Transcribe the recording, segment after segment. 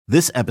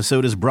This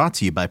episode is brought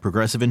to you by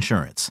Progressive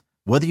Insurance.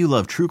 Whether you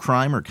love true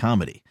crime or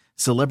comedy,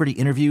 celebrity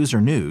interviews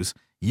or news,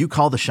 you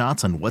call the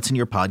shots on what's in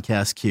your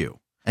podcast queue.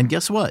 And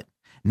guess what?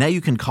 Now you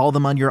can call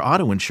them on your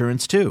auto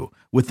insurance too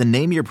with the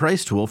Name Your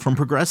Price tool from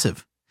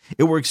Progressive.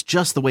 It works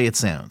just the way it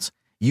sounds.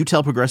 You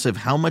tell Progressive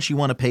how much you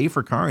want to pay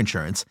for car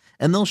insurance,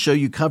 and they'll show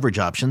you coverage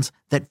options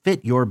that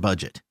fit your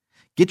budget.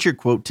 Get your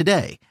quote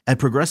today at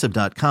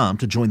Progressive.com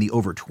to join the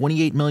over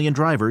 28 million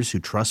drivers who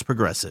trust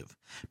Progressive.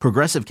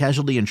 Progressive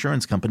Casualty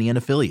Insurance Company and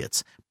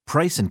Affiliates.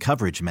 Price and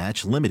coverage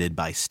match limited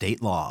by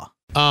state law.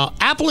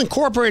 Apple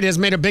Incorporated has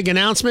made a big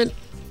announcement.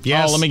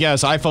 Yes. Oh, let me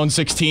guess. iPhone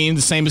 16,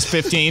 the same as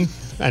 15?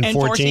 and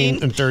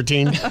 14 and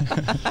 13.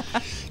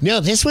 No,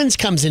 this one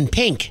comes in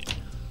pink.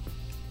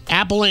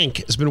 Apple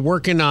Inc. has been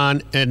working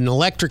on an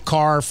electric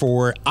car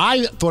for,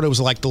 I thought it was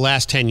like the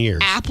last 10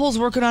 years. Apple's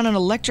working on an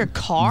electric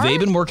car? They've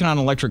been working on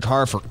an electric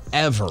car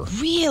forever.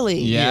 Really?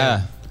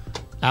 Yeah.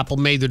 Apple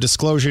made the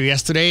disclosure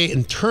yesterday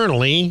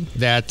internally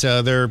that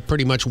they're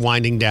pretty much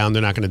winding down.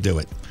 They're not going to do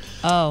it.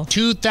 Oh.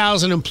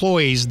 2,000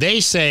 employees, they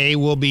say,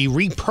 will be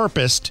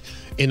repurposed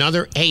in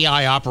other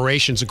AI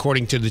operations,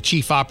 according to the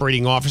chief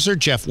operating officer,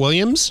 Jeff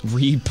Williams.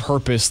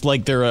 Repurposed,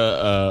 like they're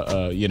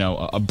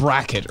a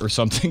bracket or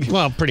something.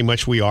 Well, pretty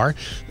much we are.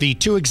 The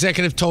two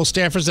executives told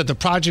staffers that the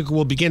project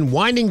will begin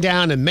winding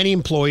down and many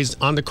employees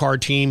on the car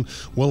team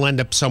will end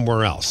up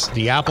somewhere else.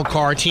 The Apple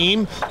car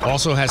team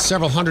also has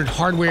several hundred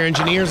hardware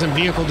engineers and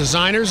vehicle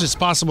designers. It's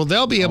possible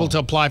they'll be able to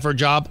apply for a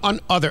job on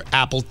other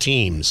Apple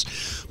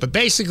teams. But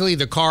basically,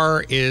 the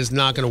car is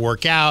not going to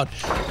work out.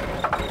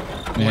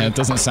 Yeah, it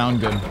doesn't sound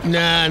good. Nah,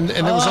 and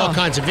there was all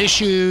kinds of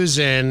issues,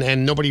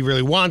 and nobody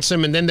really wants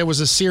them. And then there was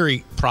a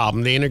Siri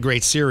problem. They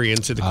integrate Siri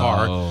into the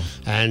car,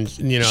 and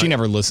she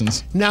never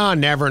listens. No,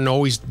 never, and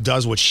always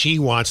does what she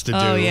wants to do.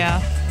 Oh,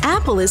 yeah.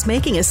 Apple is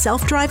making a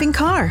self-driving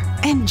car,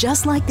 and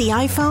just like the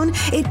iPhone,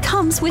 it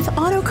comes with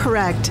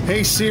autocorrect.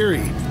 Hey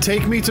Siri,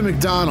 take me to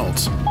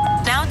McDonald's.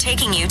 Now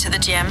taking you to the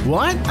gym.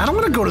 What? I don't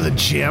want to go to the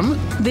gym.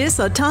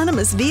 This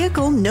autonomous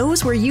vehicle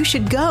knows where you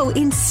should go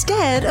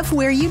instead of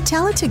where you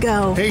tell it to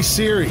go. Hey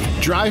Siri,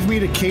 drive me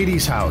to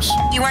Katie's house.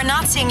 You are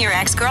not seeing your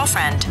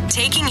ex-girlfriend.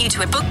 Taking you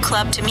to a book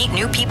club to meet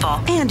new people.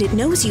 And it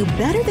knows you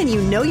better than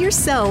you know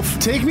yourself.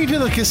 Take me to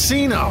the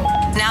casino.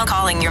 Now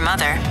calling your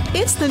mother.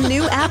 It's the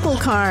new Apple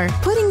Car,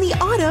 putting the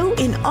auto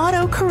in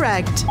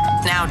autocorrect.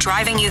 Now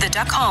driving you the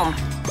duck home.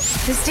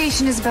 This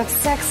station is about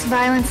sex,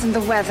 violence, and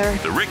the weather.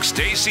 The Rick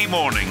Stacy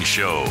Morning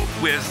Show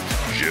with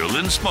Jill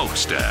and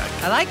Smokestack.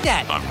 I like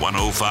that. On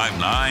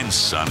 105.9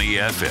 Sunny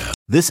FM.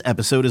 This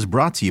episode is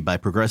brought to you by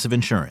Progressive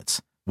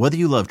Insurance. Whether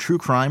you love true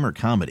crime or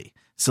comedy,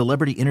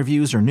 celebrity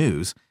interviews or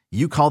news,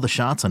 you call the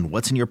shots on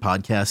what's in your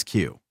podcast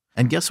queue.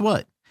 And guess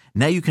what?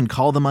 Now you can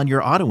call them on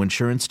your auto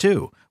insurance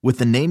too with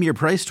the Name Your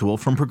Price tool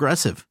from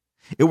Progressive.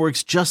 It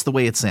works just the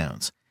way it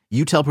sounds.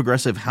 You tell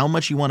Progressive how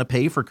much you want to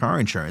pay for car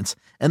insurance,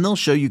 and they'll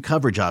show you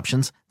coverage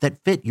options that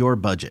fit your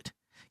budget.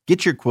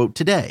 Get your quote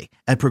today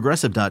at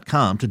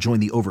Progressive.com to join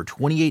the over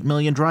 28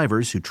 million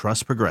drivers who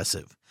trust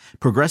Progressive.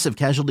 Progressive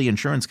Casualty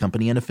Insurance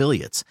Company and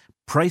Affiliates.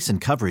 Price and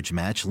coverage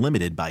match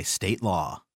limited by state law.